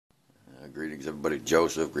Greetings everybody,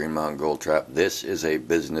 Joseph, Green Mountain Gold Trap. This is a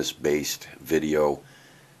business-based video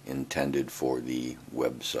intended for the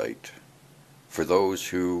website. For those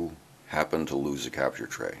who happen to lose a capture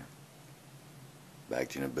tray. Back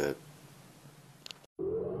to you in a bit.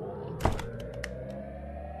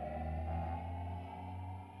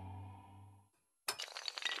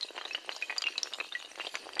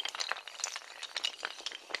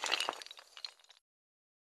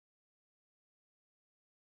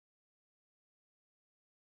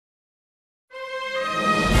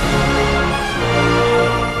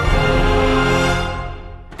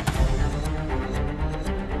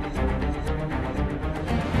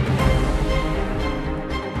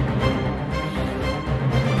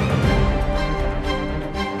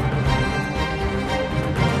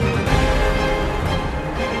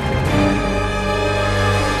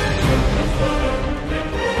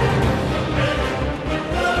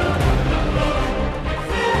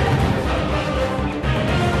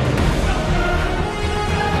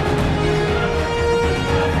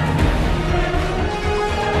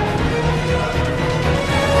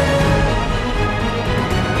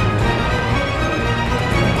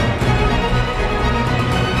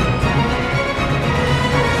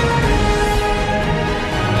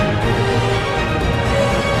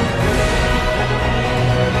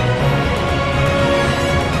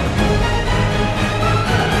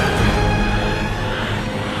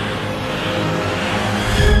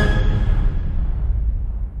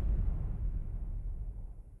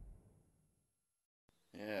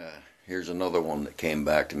 Here's another one that came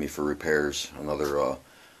back to me for repairs. Another,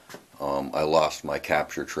 I lost my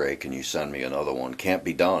capture tray. Can you send me another one? Can't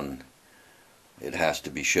be done. It has to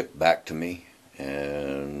be shipped back to me,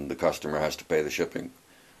 and the customer has to pay the shipping.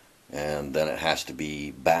 And then it has to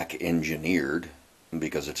be back engineered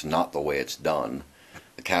because it's not the way it's done.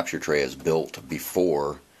 The capture tray is built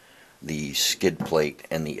before the skid plate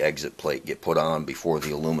and the exit plate get put on, before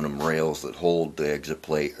the aluminum rails that hold the exit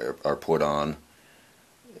plate are put on.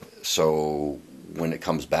 So when it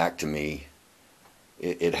comes back to me,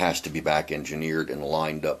 it has to be back engineered and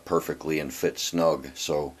lined up perfectly and fit snug.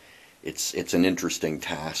 So it's an interesting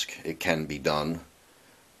task. It can be done,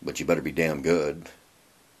 but you better be damn good.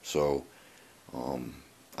 So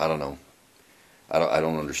I don't know. I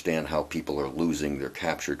don't understand how people are losing their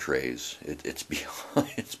capture trays. It's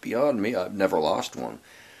beyond it's beyond me. I've never lost one.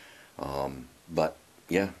 But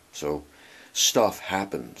yeah, so stuff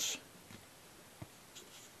happens.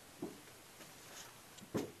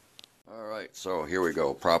 Alright, so here we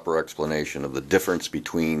go. Proper explanation of the difference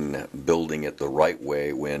between building it the right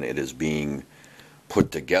way when it is being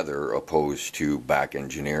put together opposed to back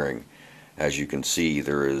engineering. As you can see,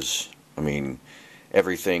 there is,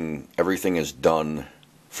 everything is done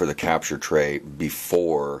for the capture tray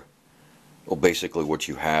before, well, basically what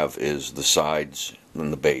you have is the sides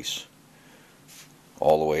and the base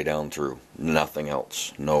all the way down through. Nothing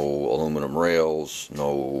else. No aluminum rails,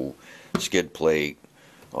 no skid plate.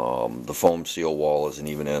 The foam seal wall isn't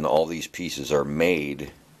even in. All these pieces are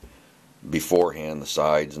made beforehand, the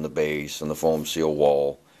sides and the base and the foam seal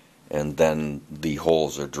wall, and then the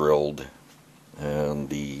holes are drilled and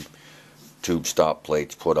the tube stop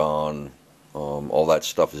plates put on. All that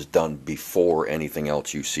stuff is done before anything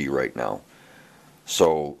else you see right now.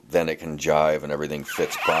 So then it can jive and everything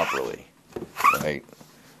fits properly, right?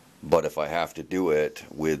 But if I have to do it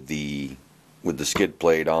with the skid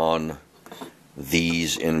plate on,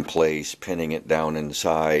 these in place, pinning it down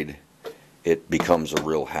inside, it becomes a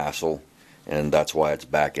real hassle, and that's why it's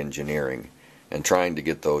back engineering. And trying to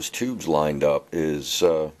get those tubes lined up is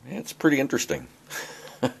it's pretty interesting.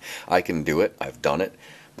 I can do it, I've done it,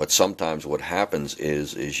 but sometimes what happens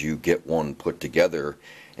is you get one put together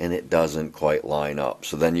and it doesn't quite line up.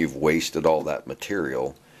 So then you've wasted all that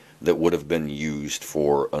material that would have been used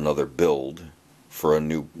for another build, for a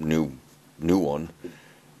new one.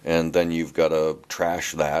 And then you've got to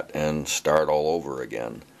trash that and start all over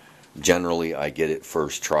again. Generally, I get it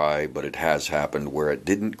first try, but it has happened where it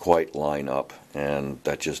didn't quite line up, and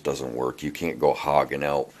that just doesn't work. You can't go hogging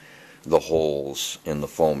out the holes in the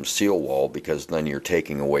foam seal wall, because then you're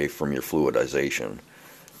taking away from your fluidization.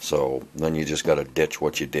 So then you just got to ditch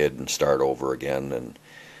what you did and start over again, and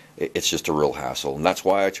it's just a real hassle. And that's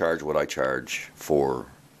why I charge what I charge for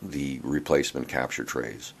the replacement capture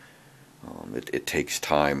trays. It takes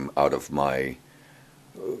time out of my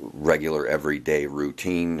regular everyday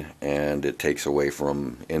routine, and it takes away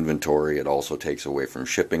from inventory. It also takes away from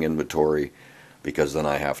shipping inventory, because then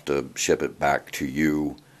I have to ship it back to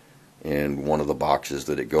you in one of the boxes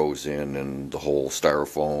that it goes in, and the whole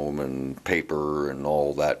styrofoam and paper and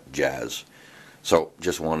all that jazz. So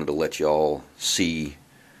just wanted to let y'all see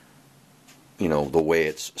you know, the way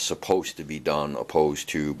it's supposed to be done, opposed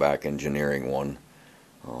to back engineering one.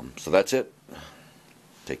 So that's it.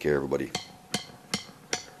 Take care, everybody.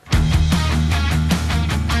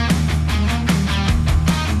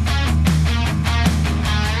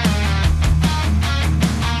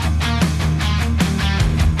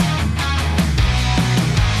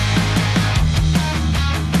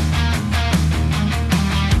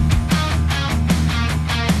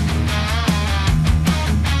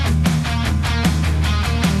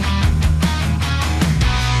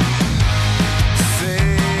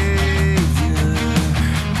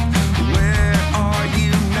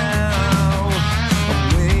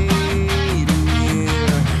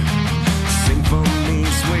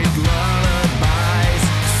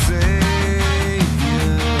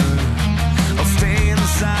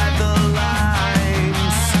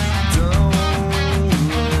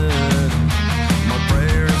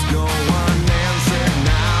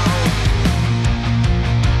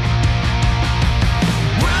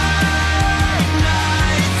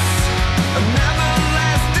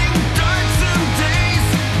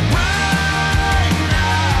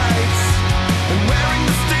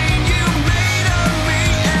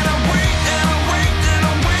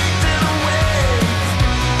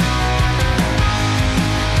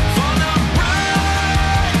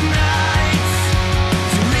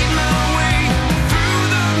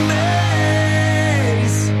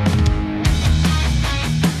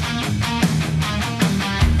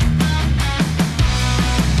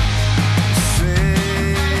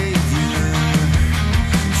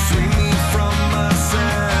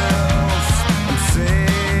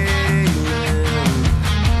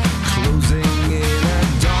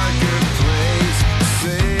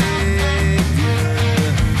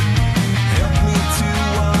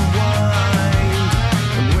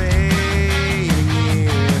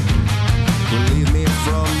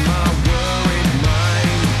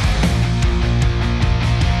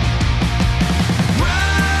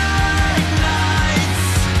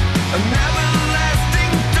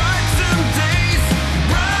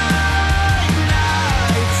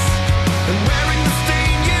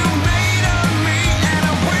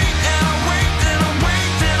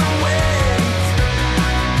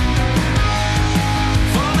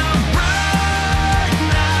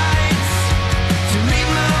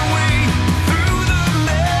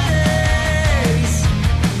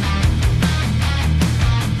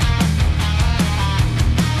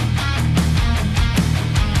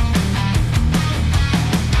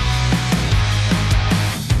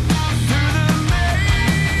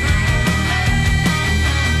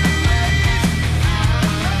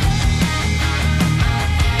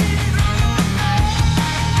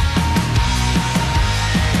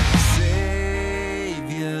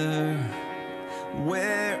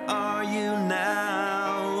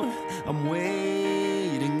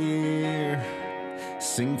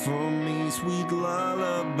 Sing for me sweet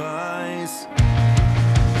lullabies.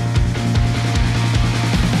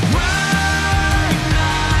 Bright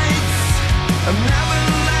nights,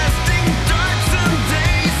 everlasting darksome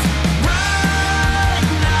days. Bright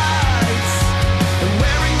nights, and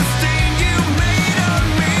wearing the stain you made on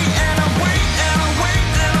me. And I wait, and I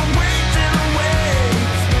wait, and I wait, and I wait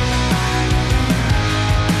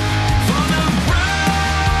for the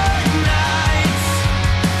bright nights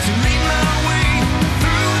to lead my way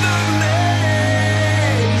through the maze.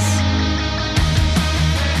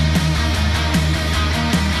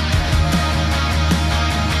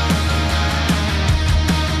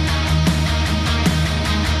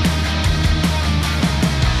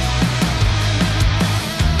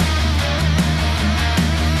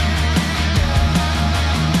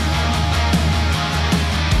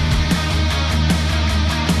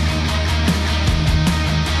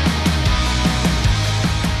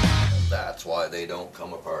 That's why they don't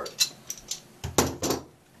come apart.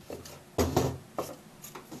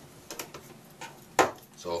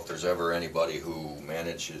 So if there's ever anybody who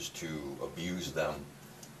manages to abuse them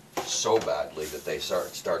so badly that they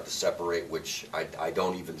start to separate, which I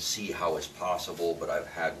don't even see how it's possible, but I've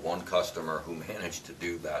had one customer who managed to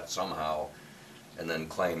do that somehow and then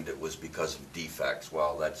claimed it was because of defects.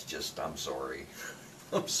 Well, that's just, I'm sorry.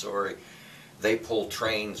 I'm sorry. They pull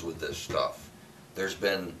trains with this stuff. There's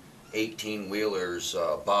been 18-wheelers,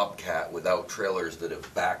 Bobcat without trailers that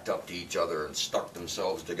have backed up to each other and stuck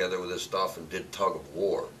themselves together with this stuff and did tug of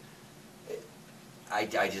war. I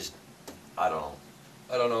don't know.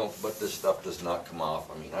 I don't know, but this stuff does not come off.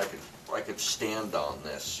 I mean, I could stand on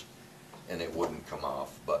this and it wouldn't come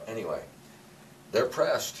off. But anyway, they're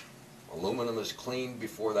pressed. Aluminum is cleaned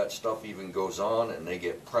before that stuff even goes on, and they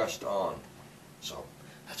get pressed on. So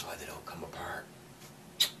that's why they don't come apart.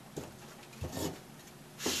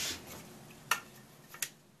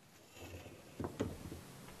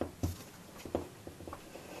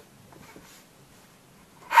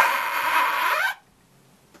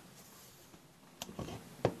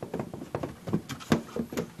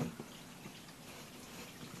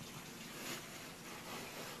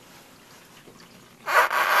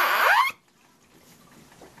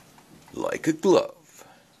 like a glove.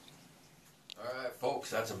 Alright folks,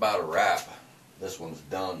 that's about a wrap. This one's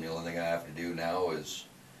done. The only thing I have to do now is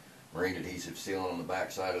marine adhesive sealant on the back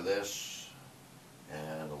side of this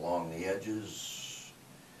and along the edges.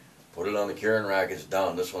 Put it on the curing rack. It's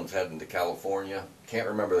done. This one's heading to California. Can't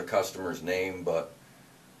remember the customer's name, but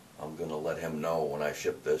I'm going to let him know when I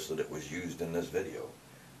ship this that it was used in this video.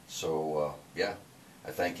 So yeah, I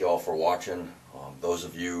thank you all for watching. Those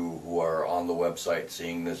of you who are on the website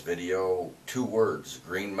seeing this video, 2 words,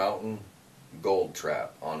 Green Mountain Gold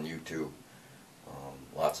Trap on YouTube.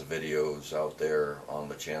 Lots of videos out there on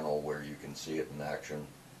the channel where you can see it in action.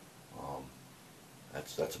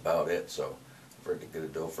 That's about it. So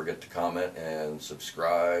don't forget to comment and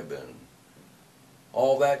subscribe and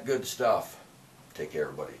all that good stuff. Take care,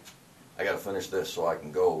 everybody. I got to finish this so I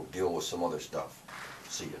can go deal with some other stuff.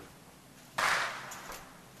 See ya.